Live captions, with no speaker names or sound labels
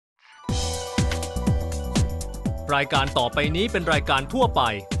รายการต่อไปนี้เป็นรายการทั่วไป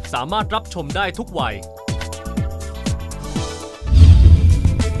สามารถรับชมได้ทุกวัย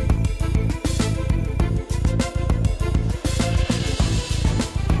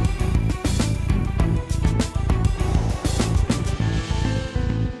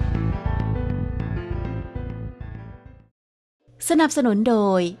สนับสนุนโด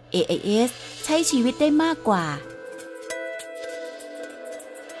ย AIS ใช้ชีวิตได้มากกว่า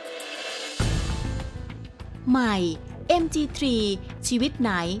ใหม่ MG3 ชีวิตไห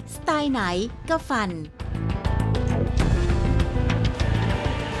นสไตล์ไหนก็ฟัน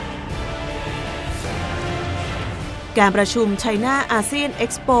การประชุม China ASEAN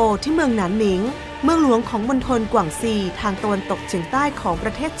Expo ที่เมืองหนานหนิงเมืองหลวงของมณฑลกวางซีทางตะวันตกเฉียงใต้ของปร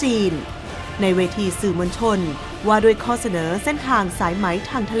ะเทศจีนในเวทีสื่อมวลชนว่าด้วยข้อเสนอเส้นทางสายไหม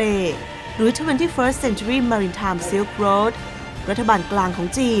ทางทะเลหรือ 21st Century Maritime Silk Road รัฐบาลกลางของ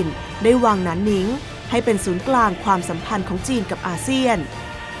จีนได้วางหนานหนิงให้เป็นศูนย์กลางความสัมพันธ์ของจีนกับอาเซียน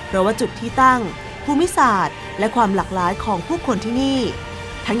เพราะว่าจุดที่ตั้งภูมิศาสตร์และความหลากหลายของผู้คนที่นี่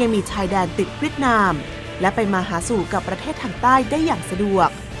ทั้งยังมีชายแดนติดเวียดนามและไปมาหาสู่กับประเทศทางใต้ได้อย่างสะดวก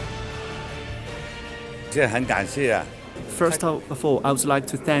First of all, I would like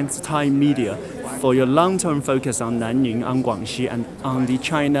to thank the Thai media for your long-term focus on Nanning, on Guangxi, and on the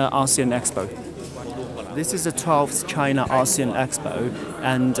China ASEAN Expo. This is the 12th China ASEAN Expo,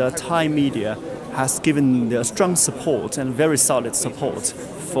 and Thai media has given their strong support and very solid support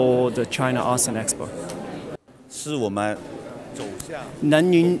for the China ASEAN Expo.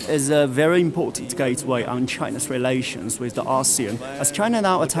 Nanning is a very important gateway on China's relations with the ASEAN. As China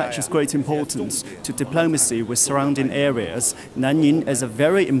now attaches great importance to diplomacy with surrounding areas, Nanning is a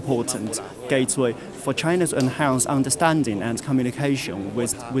very important gateway for China to enhance understanding and communication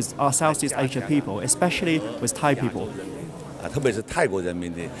with our Southeast Asia people, especially with Thai people.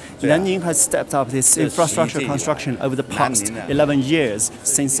 Nanning has stepped up its infrastructure construction over the past 11 years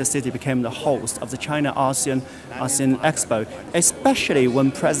since the city became the host of the China ASEAN Expo, especially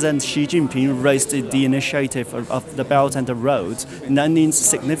when President Xi Jinping raised the initiative of the Belt and the Road. Nanning's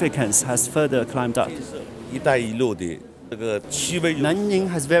significance has further climbed up. Nanning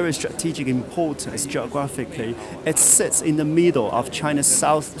has very strategic importance geographically. It sits in the middle of China's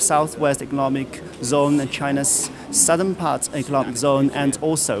southwest economic zone and China's southern part economic zone and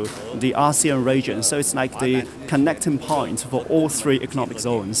also the ASEAN region. So it's like the connecting point for all three economic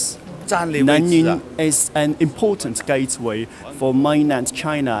zones. Nanning is an important gateway for mainland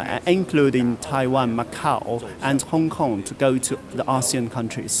China, including Taiwan, Macau, and Hong Kong, to go to the ASEAN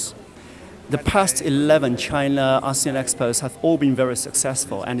countries. The past 11 China ASEAN Expos have all been very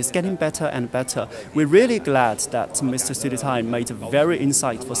successful and it's getting better and better. We're really glad that Mr. Suthichai made a very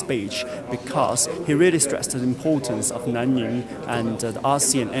insightful speech because he really stressed the importance of Nanning and the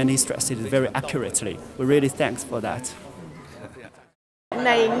ASEAN and he stressed it very accurately. We're really thankful for that. ใ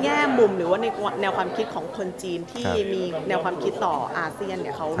นแง่มุมหรือว่าในแนวความคิดของคนจีนที่มีแนวความคิดต่ออาเซียนเ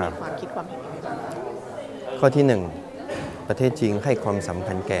นี่ยเขามีความคิดความเห็นยังไงบ้างข้อที่1ประเทศจีนให้ความสำ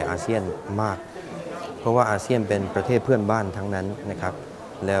คัญแก่อาเซียนมากเพราะว่าอาเซียนเป็นประเทศเพื่อนบ้านทั้งนั้นนะครับ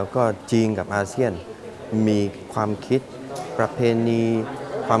แล้วก็จีนกับอาเซียนมีความคิดประเพณี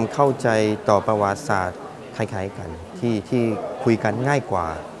ความเข้าใจต่อประวัติศาสตร์คล้ายๆกันที่คุยกันง่ายกว่า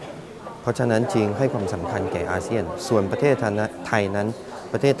เพราะฉะนั้นจีนให้ความสำคัญแก่อาเซียนส่วนประเทศไทยนั้น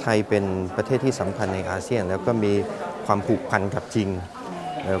ประเทศไทยเป็นประเทศที่สำคัญในอาเซียนแล้วก็มีความผูกพันกับจีน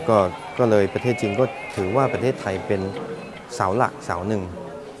แล้วก็เลยประเทศจีนก็ถือว่าประเทศไทยเป็นเสาหลักเสาหนึ่ง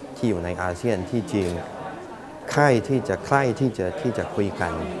ที่อยู่ในอาเซียนที่จีนใคร่ที่จะคุยกั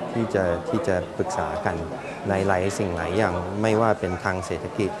นที่จะปรึกษากันในหลายสิ่งหลายอย่างไม่ว่าเป็นทางเศรษฐ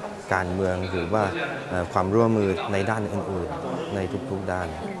กิจการเมืองหรือว่าความร่วมมือในด้านอื่นๆในทุกๆด้าน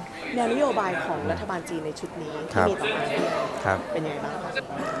แนวนโยบายของรัฐบาลจีนในชุดนี้ที่มีต่ออาเซียนเป็นยังไงบ้างคะ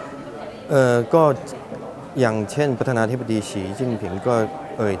ก็อย่างเช่นประธานาธิบดีสีจิ้นผิงก็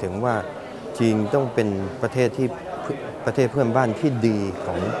ถึงว่าจีนต้องเป็นประเทศเพื่อนบ้านที่ดีข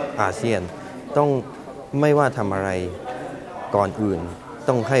องอาเซียนต้องไม่ว่าทำอะไรก่อนอื่น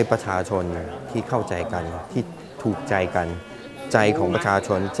ต้องให้ประชาชนที่เข้าใจกันที่ถูกใจกันใจของประชาช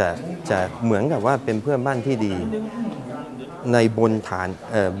นจะเหมือนกับว่าเป็นเพื่อนบ้านที่ดีใน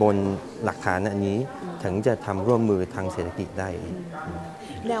บนหลักฐานอันนี้ถึงจะทำร่วมมือทางเศรษฐกิจได้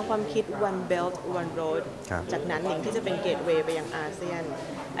แนวความคิด One Belt One Road จากนั้นหนิงที่จะเป็นเกตเวย์ไปยังอาเซียน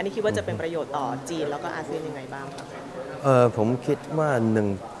อันนี้คิดว่าจะเป็นประโยชน์ต่อจีนแล้วก็อาเซียนยังไงบ้างครับผมคิดว่า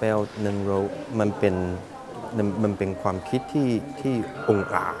1 Belt 1 Road มันเป็นความคิดที่อง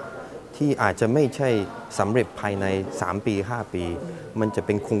อาจที่อาจจะไม่ใช่สำเร็จภายใน3 ปี 5 ปีมันจะเ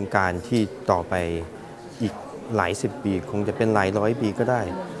ป็นโครงการที่ต่อไปอีกหลาย10 ปีคงจะเป็นหลายร้อยปีก็ได้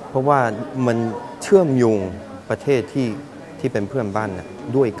เพราะว่ามันเชื่อมโยงป ประเทศที่เป็นเพื่อนบ้านนะ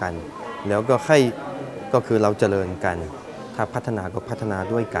ด้วยกัน แล้วก็คือเราเจริญกันถ้าพัฒนาก็พัฒนา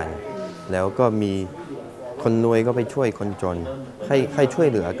ด้วยกัน แล้วก็มีคนรวยก็ไปช่วยคนจนให้ช่วย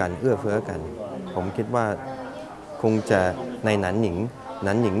เหลือกันเอื้อเฟื้อกันผมคิดว่าคงจะในหนานห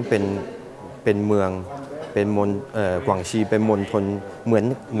นิงเป็นเมืองเป็นกวางซีเป็นมณฑลเห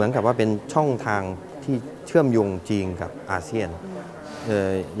มือนกับว่าเป็นช่องทางที่เชื่อมโยงจีนกับอาเซียน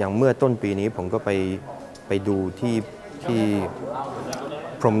อย่างเมื่อต้นปีนี้ผมก็ไปดูที่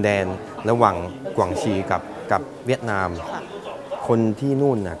พรมแดนระหว่างกวางซีกับเวียดนามคนที่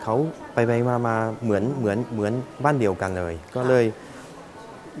นู่นน่ะเขาไปมาเหมือนบ้านเดียวกันเลยก็เลย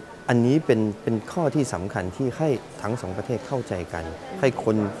อันนี้เป็นข้อที่สำคัญที่ให้ทั้งสองประเทศเข้าใจกันให้ค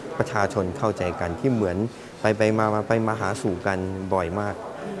นประชาชนเข้าใจกันที่เหมือนไปมาหาสู่กันบ่อยมาก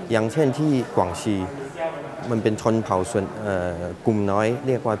อย่างเช่นที่กวางซีมันเป็นชนเผ่าส่วนกลุ่มน้อยเ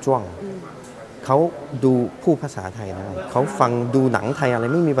รียกว่าจ้วงเขาดูพูดภาษาไทยได้เขาฟังดูหนังไทยอะไร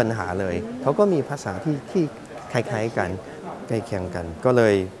ไม่มีปัญหาเลยเขาก็มีภาษาที่คล้ายๆกันใกล้เคียงกันก็เล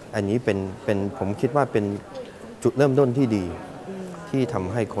ยอันนี้เป็นผมคิดว่าเป็นจุดเริ่มต้นที่ดีที่ท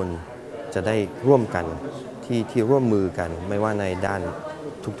ำให้คนจะได้ร่วมกันที่ร่วมมือกันไม่ว่าในด้าน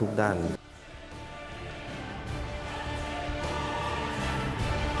ทุกๆด้าน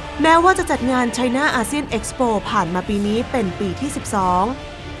แม้ว่าจะจัดงาน China ASEAN Expo ผ่านมาปีนี้เป็นปีที่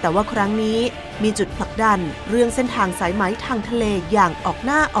 12 แต่ว่าครั้งนี้มีจุดผลักดันเรื่องเส้นทางสายไหมทางทะเลอย่างออกห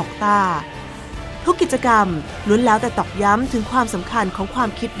น้าออกตาทุกกิจกรรมล้วนแล้วแต่ตอกย้ำถึงความสำคัญของความ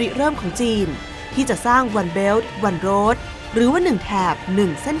คิดริเริ่มของจีนที่จะสร้าง One Belt One Road หรือว่า1แถบ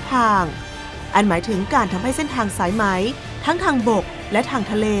1เส้นทางอันหมายถึงการทำให้เส้นทางสายไหมทั้งทางบกและทาง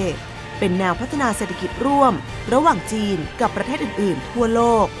ทะเลเป็นแนวพัฒนาเศรษฐกิจร่วมระหว่างจีนกับประเทศอื่นๆทั่วโล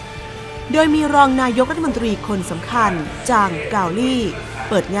กโดยมีรองนายกรัฐมนตรีคนสำคัญจางกาวลี่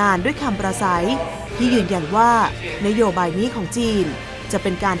เปิดงานด้วยคำปราศัยที่ยืนยันว่านโยบายนี้ของจีนจะเป็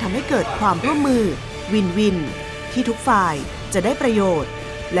นการทำให้เกิดความร่วมมือวินวินที่ทุกฝ่ายจะได้ประโยชน์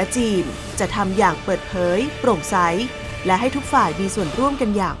และจีนจะทำอย่างเปิดเผยโปร่งใสและให้ทุกฝ่ายมีส่วนร่วมกัน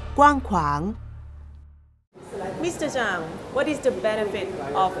อย่างกว้างขวาง Mr. Zhang, what is the benefit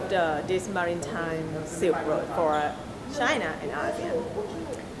of this maritime Silk Road for China and ASEAN?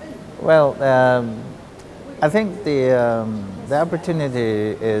 Well, I think the opportunity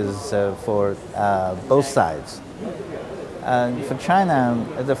is for both sides. For China,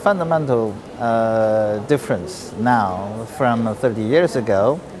 the fundamental difference now from 30 years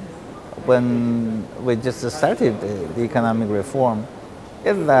ago, when we just started the economic reform,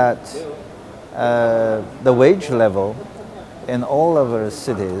 is that the wage level in all of our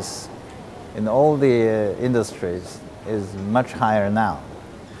cities, in all the industries, is much higher now.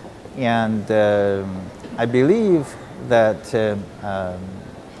 And I believe that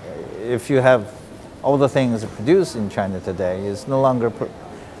if you have all the things produced in China today, it's no longer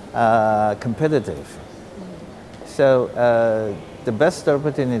competitive. So the best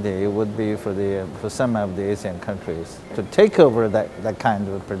opportunity would be for some of the Asian countries to take over that kind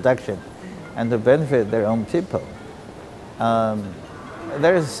of production and to benefit their own people.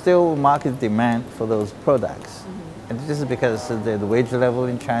 There is still market demand for those products. And this is because the wage level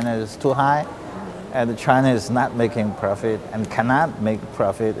in China is too high, and China is not making profit and cannot make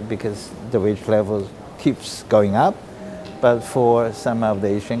profit because the wage level keeps going up. But for some of the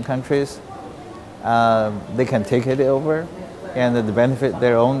Asian countries, they can take it over and benefit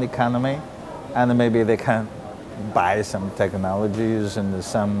their own economy, and maybe they can buy some technologies and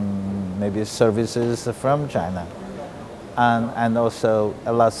some maybe services from China. And also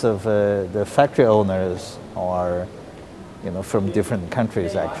lots of the factory owners are from different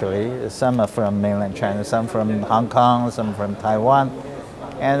countries actually. Some are from mainland China, some from Hong Kong, some from Taiwan,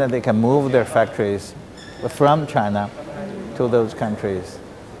 and they can move their factories from China to those countries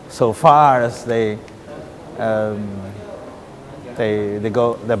so far as they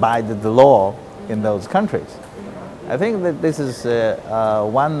abide the law in those countries. I think that this is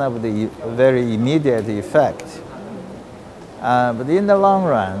one of the very immediate effects. But in the long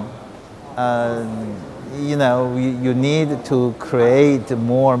run, you need to create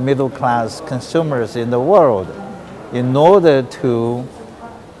more middle-class consumers in the world in order to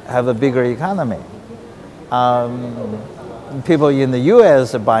have a bigger economy. People in the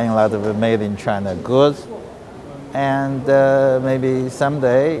U.S. are buying a lot of made-in-China goods, and maybe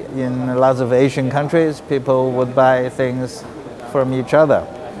someday in lots of Asian countries, people would buy things from each other.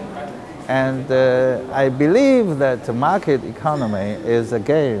 And I believe that the market economy is a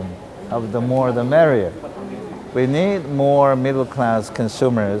game of the more the merrier. We need more middle-class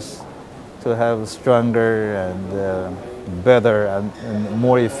consumers to have stronger and better and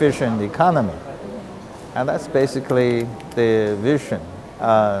more efficient economy. And that's basically the vision.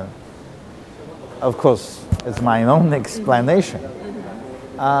 Of course, it's my own explanation.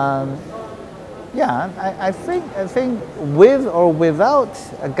 I think with or without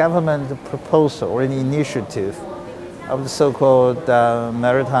a government proposal or an initiative of the so-called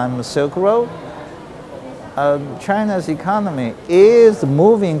Maritime Silk Road, China's economy is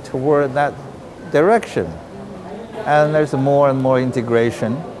moving toward that direction. And there's more and more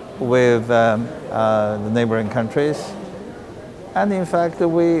integration with the neighboring countries. And in fact,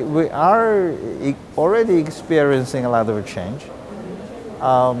 we are already experiencing a lot of change.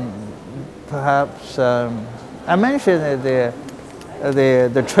 Perhaps I mentioned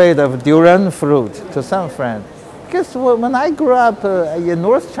the trade of durian fruit to some friends. Because when I grew up in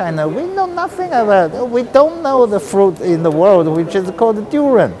North China, we know nothing about it. We don't know the fruit in the world which is called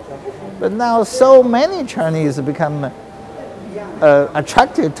durian. But now so many Chinese become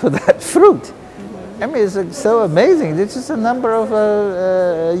attracted to that fruit. I mean, it's so amazing. It's just a number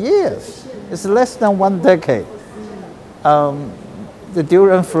of years. It's less than 1 decade. The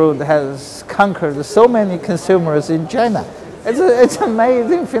durian fruit has conquered so many consumers in China. It's an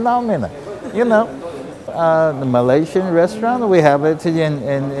amazing phenomenon, you know. The Malaysian restaurant, we have it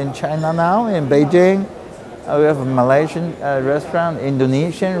in China now, in Beijing. We have a Malaysian restaurant,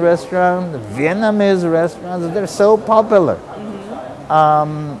 Indonesian restaurant, Vietnamese restaurants. They're so popular.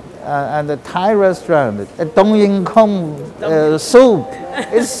 And the Thai restaurant, Dong Yin Kong soup,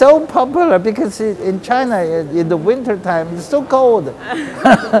 is so popular because in China, in the winter time, it's so cold.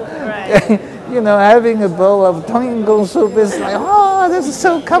 Right. You know, having a bowl of Dong Yin Kong soup is like, oh, this is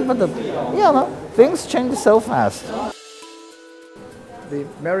so comfortable. You know, things change so fast. The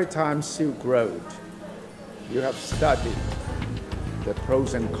Maritime Silk Road, you have studied the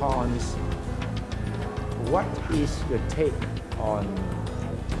pros and cons. What is your take on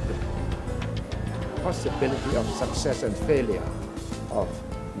the possibility of success and failure of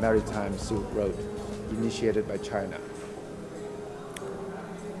Maritime Silk Road initiated by China?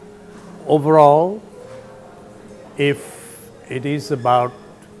 Overall, if it is about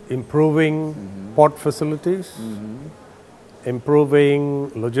improving port facilities,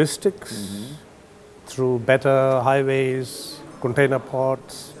 improving logistics through better highways, container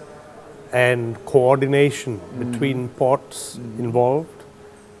ports, and coordination between ports involved,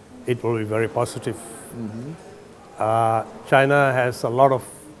 it will be very positive. China has a lot of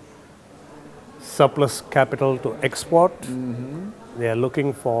surplus capital to export. They are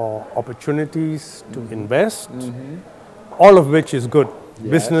looking for opportunities to invest, all of which is good.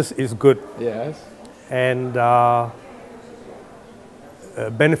 Yes. Business is good. Yes. And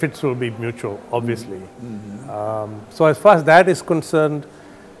benefits will be mutual, obviously. So as far as that is concerned,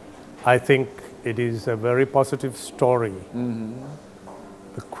 I think it is a very positive story.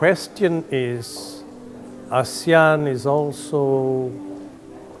 The question is, ASEAN is also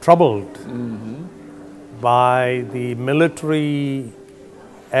troubled by the military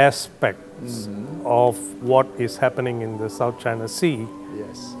aspects of what is happening in the South China Sea.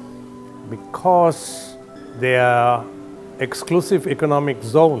 Yes. Because their exclusive economic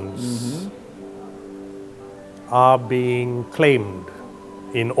zones are being claimed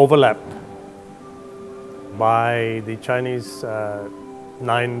in overlap by the Chinese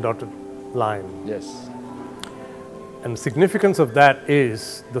 9-dotted line. Yes. And the significance of that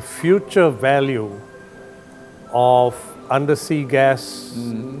is the future value of undersea gas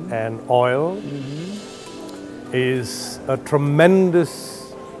and oil is a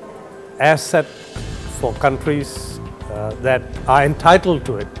tremendous asset for countries that are entitled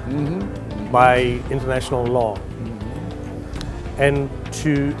to it by international law. And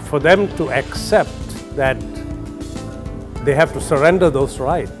for them to accept that they have to surrender those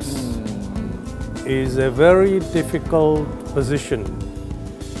rights is a very difficult position.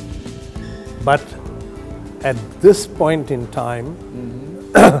 But at this point in time,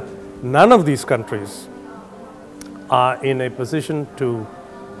 none of these countries are in a position to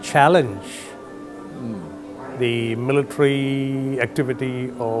challenge the military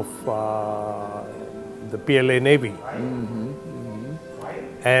activity of the PLA Navy.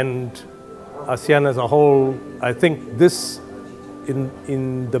 And ASEAN as a whole, I think this,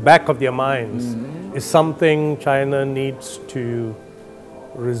 in the back of their minds, is something China needs to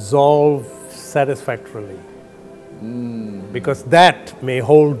resolve satisfactorily. Because that may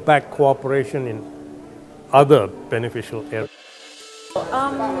hold back cooperation in other beneficial areas.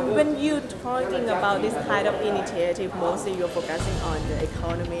 When you're talking about this kind of initiative, mostly you're focusing on the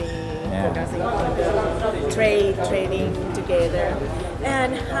economy, focusing on the trading together,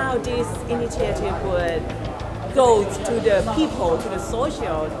 and how this initiative would goes to the people, to the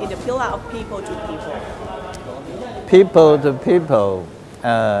social, in the pillar of people to people. People to people,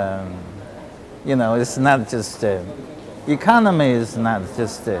 it's not just economy is not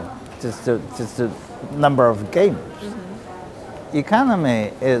just a number of games.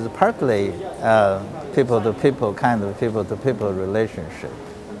 Economy is partly people to people kind of people to people relationship.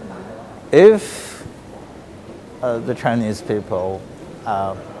 If the Chinese people,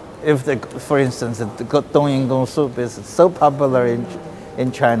 for instance, the Dongyingdong soup is so popular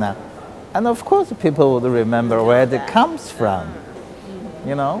in China, and of course people would remember where it comes from,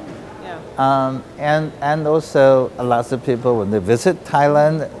 and also lots of people when they visit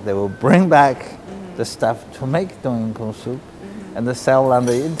Thailand, they will bring back the stuff to make Dongyingdong soup and they sell on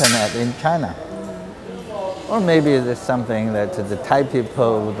the internet in China. Or maybe there's something that the Thai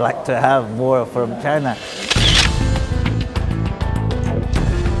people would like to have more from China.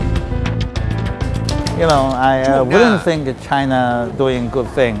 I wouldn't think China doing good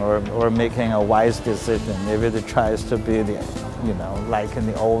thing or making a wise decision if it tries to be like in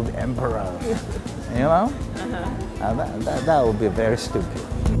the old emperor. That would be very stupid.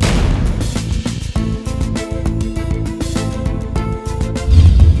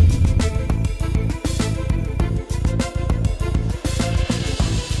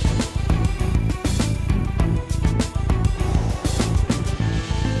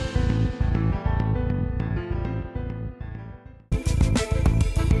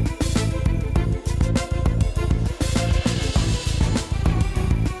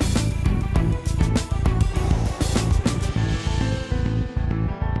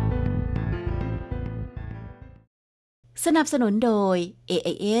 สนับสนุนโดย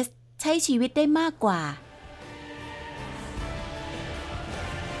AIS ใช้ชีวิตได้มากกว่า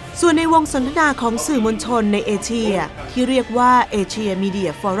ส่วนในวงสนทนาของสื่อมวลชนในเอเชียที่เรียกว่าเอเชียมีเดี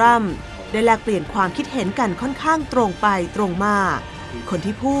ยฟอรัมได้แลกเปลี่ยนความคิดเห็นกันค่อนข้างตรงไปตรงมาคน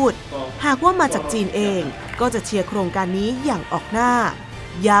ที่พูดหากว่ามาจากจีนเองก็จะเชียร์โครงการนี้อย่างออกหน้า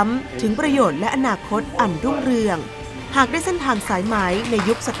ย้ำถึงประโยชน์และอนาคตอันรุ่งเรืองหากได้เส้นทางสายไหมใน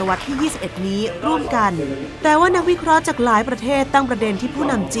ยุคศตวรรษที่ 21 นี้ร่วมกันแต่ว่านักวิเคราะห์จากหลายประเทศตั้งประเด็นที่ผู้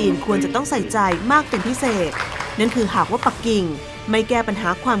นำจีนควรจะต้องใส่ใจมากเป็นพิเศษนั่นคือหากว่าปักกิ่งไม่แก้ปัญหา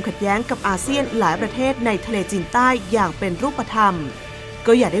ความขัดแย้งกับอาเซียนหลายประเทศในทะเลจีนใต้อย่างเป็นรูปธรรม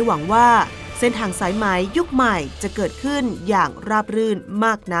ก็อย่าได้หวังว่าเส้นทางสายไหมยุคใหม่จะเกิดขึ้นอย่างราบรื่นม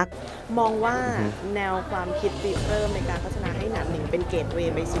ากนักมองว่าแนวความคิดริเริ่มในการพัฒนาให้หนานหนิงเป็นเกตเว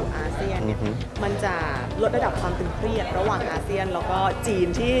ย์ไปสู่อาเซียนเนี่ยมันจะลดระดับความตึงเครียดระหว่างอาเซียนแล้วก็จีน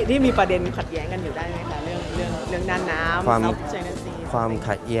ที่มีประเด็นขัดแย้งกันอยู่ได้ไหมคะเรื่องน่านน้ำความ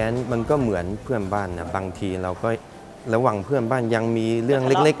ขัดแย้งมันก็เหมือนเพื่อนบ้านนะบางทีเราก็ระหว่างเพื่อนบ้านยังมีเรื่อง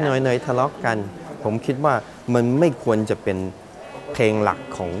เล็กๆน้อยๆทะเลาะกันผมคิดว่ามันไม่ควรจะเป็นเพลงหลัก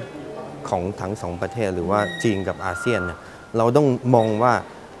ของทั้งสองประเทศหรือว่าจีนกับอาเซียนเราต้องมองว่า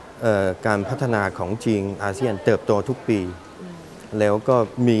การพัฒนาของจีนอาเซียนเติบโตทุกปีแล้วก็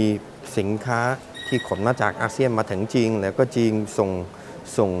มีสินค้าที่ขนมาจากอาเซียนมาถึงจีนแล้วก็จีน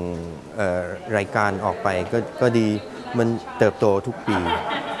ส่งรายการออกไปก็ดีมันเติบโตทุกปี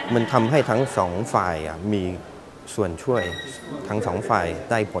มันทำให้ทั้งสองฝ่ายมีส่วนช่วยทั้งสองฝ่าย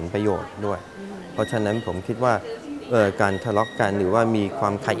ได้ผลประโยชน์ด้วยเพราะฉะนั้นผมคิดว่าการทะเลาะกันหรือว่ามีควา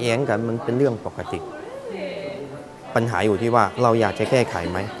มขัดแย้งกันมันเป็นเรื่องปกติปัญหาอยู่ที่ว่าเราอยากจะแก้ไข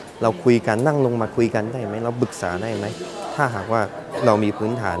ไหมเราคุยกันนั่งลงมาคุยกันได้ไหมเราปรึกษาได้ไหมถ้าหากว่าเรามีพื้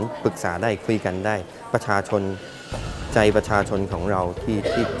นฐานปรึกษาได้คุยกันได้ประชาชนของเราที่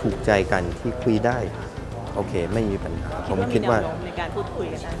ถูกใจกันที่คุยได้โอเคไม่มีปัญหาผมคิดว่าในการพูดคุย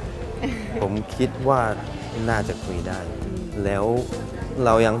กันได้ผมคิดว่าน่าจะคุยได้แล้วเร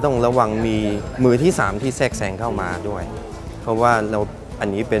ายังต้องระวังมีมือที่3ที่แทรกแซงเข้ามาด้วยเพราะว่าอัน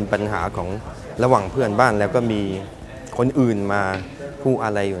นี้เป็นปัญหาของระหว่างเพื่อนบ้านแล้วก็มีคนอื่นมาพูดอ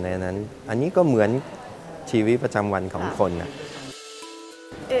ะไรอยู่ในนั้นอันนี้ก็เหมือนชีวิตประจำวันของคนนะ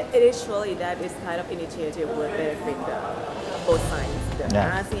It is surely that this kind of initiative would benefit both sides, the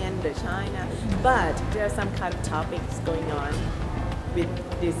ASEAN, the China, but there are some kind of topics going on with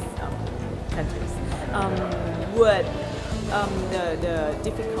these countries. Would the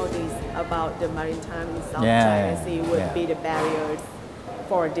difficulties about the maritime in South China Sea would be the barriers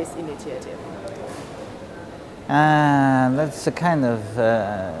for this initiative? That's a kind of,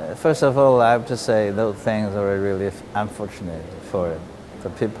 first of all, I have to say those things are really unfortunate for the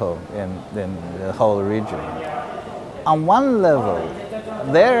people in the whole region. On one level,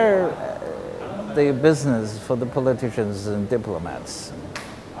 they're the business for the politicians and diplomats.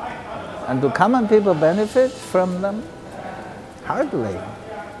 And do common people benefit from them? Hardly.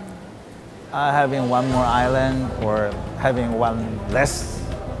 Having one more island or having one less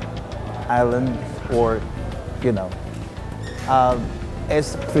island or you know,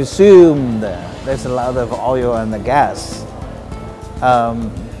 it's presumed there's a lot of oil and gas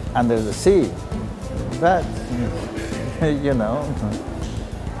under the sea, but you know,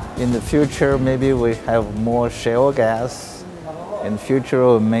 in the future maybe we have more shale gas. In the future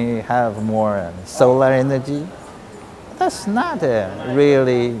we may have more solar energy. That's not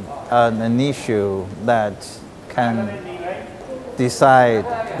really an issue that can decide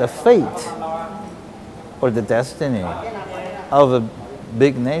the fate or the destiny of a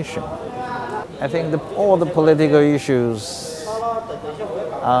big nation. I think all the political issues,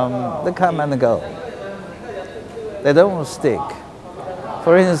 they come and go. They don't stick.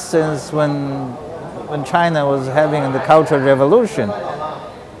 For instance, when China was having the Cultural Revolution,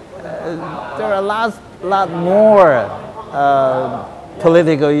 there are a lot more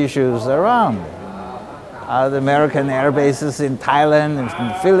political issues around. The American air bases in Thailand, in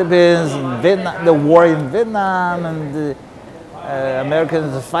the Philippines, in Vietnam, the war in Vietnam, and the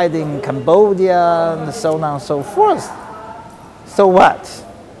Americans fighting in Cambodia, and so on and so forth. So what?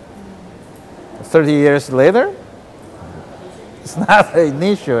 30 years later, it's not an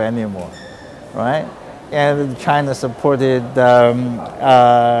issue anymore, right? And China supported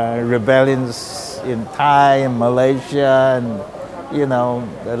rebellions in Thai and Malaysia, and you know,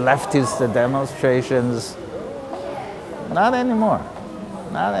 the leftist demonstrations. Not anymore.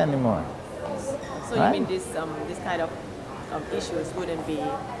 Not anymore. So right? You mean this kind of issues wouldn't be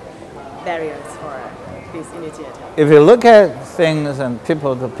barriers for this initiative? If you look at things on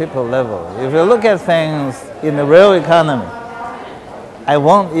people-to-people level, if you look at things in the real economy, I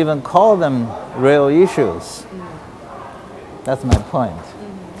won't even call them real issues. That's my point.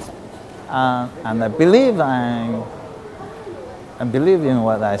 And I believe in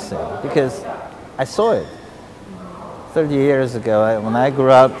what I say because I saw it. 30 years ago, when I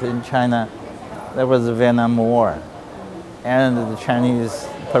grew up in China, there was the Vietnam War. And the Chinese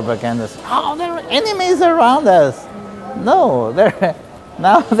propagandists, oh, there are enemies around us. No,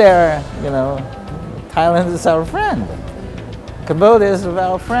 now they're, you know, Thailand is our friend. Cambodia is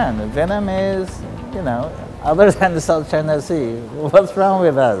our friend. Vietnam is, you know, other than the South China Sea. What's wrong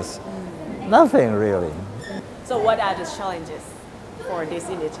with us? Nothing really. So what are the challenges for this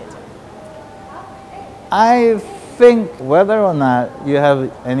initiative? I think whether or not you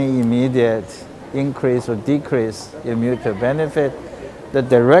have any immediate increase or decrease in mutual benefit, the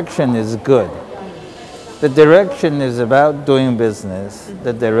direction is good. The direction is about doing business.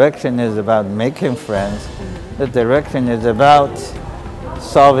 The direction is about making friends. The direction is about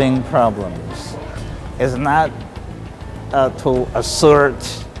solving problems. It's not to assert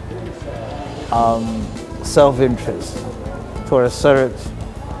self-interest, to assert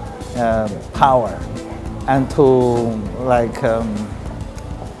power, and to like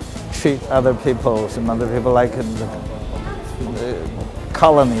treat some other people like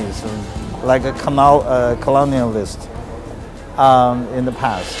colonies, like a colonialist in the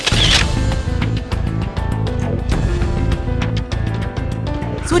past.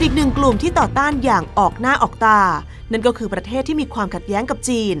 ส่วนอีกหนึ่งกลุ่มที่ต่อต้านอย่างออกหน้าออกตานั่นก็คือประเทศที่มีความขัดแย้งกับ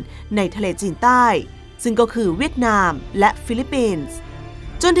จีนในทะเลจีนใต้ซึ่งก็คือเวียดนามและฟิลิปปินส์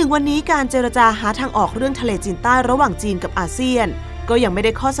จนถึงวันนี้การเจรจาหาทางออกเรื่องทะเลจีนใต้ระหว่างจีนกับอาเซียนก็ยังไม่ไ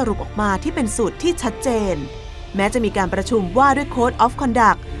ด้ข้อสรุปออกมาที่เป็นสูตรที่ชัดเจนแม้จะมีการประชุมว่าด้วย Code of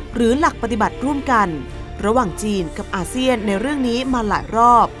Conduct หรือหลักปฏิบัติร่วมกันระหว่างจีนกับอาเซียนในเรื่องนี้มาหลายร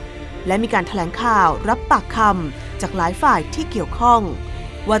อบและมีการแถลงข่าวรับปากคำจากหลายฝ่ายที่เกี่ยวข้อง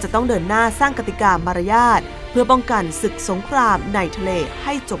ว่าจะต้องเดินหน้าสร้างกติกามารยาทเพื่อป้องกันศึกสงครามในทะเลใ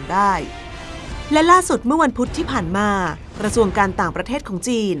ห้จบได้และล่าสุดเมื่อวันพุธที่ผ่านมากระทรวงการต่างประเทศของ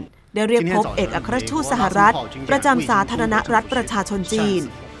จีนได้เรียกพบเอกอัครราชทูตสหรัฐประจำสาธารณรัฐประชาชนจีน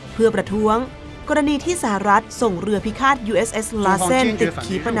เพื่อประท้วงกรณีที่สหรัฐส่งเรือพิฆาต USS ลาเซนติด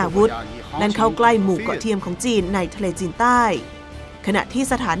ขีปนาวุธนั่นเข้าใกล้หมู่เกาะเทียมของจีนในทะเลจีนใต้ขณะที่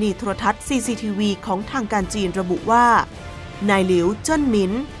สถานีโทรทัศน์ CCTV ของทางการจีนระบุว่านายหลิวเจิ้นหมิ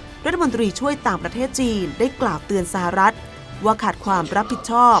นรัฐมนตรีช่วยต่างประเทศจีนได้กล่าวเตือนสหรัฐว่าขาดความรับผิด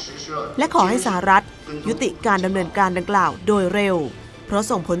ชอบและขอให้สหรัฐยุติการดำเนินการดังกล่าวโดยเร็วเพราะ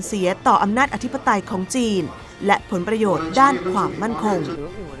ส่งผลเสียต่ออำนาจอธิปไตยของจีนและผลประโยชน์ด้านความมั่นคง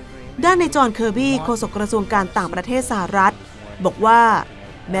ด้านในจอห์นเคอร์บี้โฆษกกระทรวงการต่างประเทศสหรัฐบอกว่า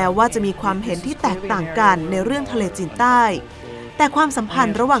แม้ว่าจะมีความเห็นที่แตกต่างกันในเรื่องทะเลจีนใต้แต่ความสัมพัน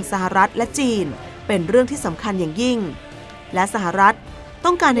ธ์ระหว่างสหรัฐและจีนเป็นเรื่องที่สำคัญอย่างยิ่งและสหรัฐ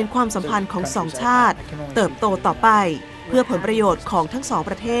ต้องการเห็นความสัมพันธ์ของสองชาติเติบโตต่อไปเพื่อผลประโยชน์ของทั้งสอง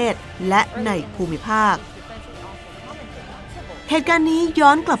ประเทศและในภูมิภาคเหตุการณ์นี้ย้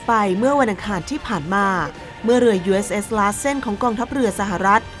อนกลับไปเมื่อวันอังคารที่ผ่านมาเมื่อเรือ USS ลาเซนของกองทัพเรือสห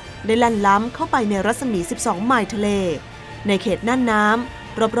รัฐ ได้ลั่นล้ำเข้าไปในรัศมี 12 ไมล์ทะเลในเขตน่านน้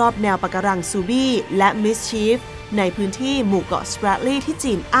ำรอบๆแนวปะการังซูบี้และมิสชีฟในพื้นที่หมู่เกาะสแปรตลีย์ที่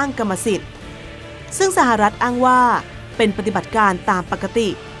จีนอ้างกรรมสิทธิ์ซึ่งสหรัฐอ้างว่าเป็นปฏิบัติการตามปกติ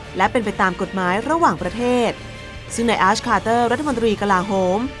และเป็นไปตามกฎหมายระหว่างประเทศซึ่งนายอาชคาร์เตอร์รัฐมนตรีกลาโห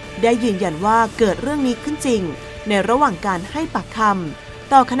มได้ยืนยันว่าเกิดเรื่องนี้ขึ้นจริงในระหว่างการให้ปากค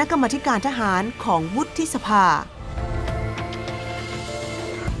ำต่อคณะกรรมาการทหารของวุฒิสภา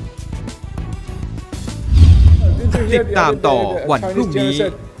ติดตามต่อวันพรุ่งนี้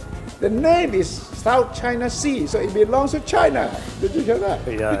The name is South China Sea, so it belongs to China. Did you hear that?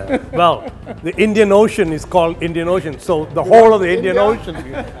 Yeah. Well, the Indian Ocean is called Indian Ocean, so the whole of the Indian Ocean,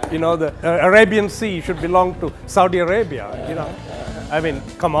 the Arabian Sea should belong to Saudi Arabia. I mean,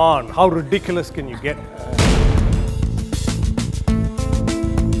 come on, how ridiculous can you get?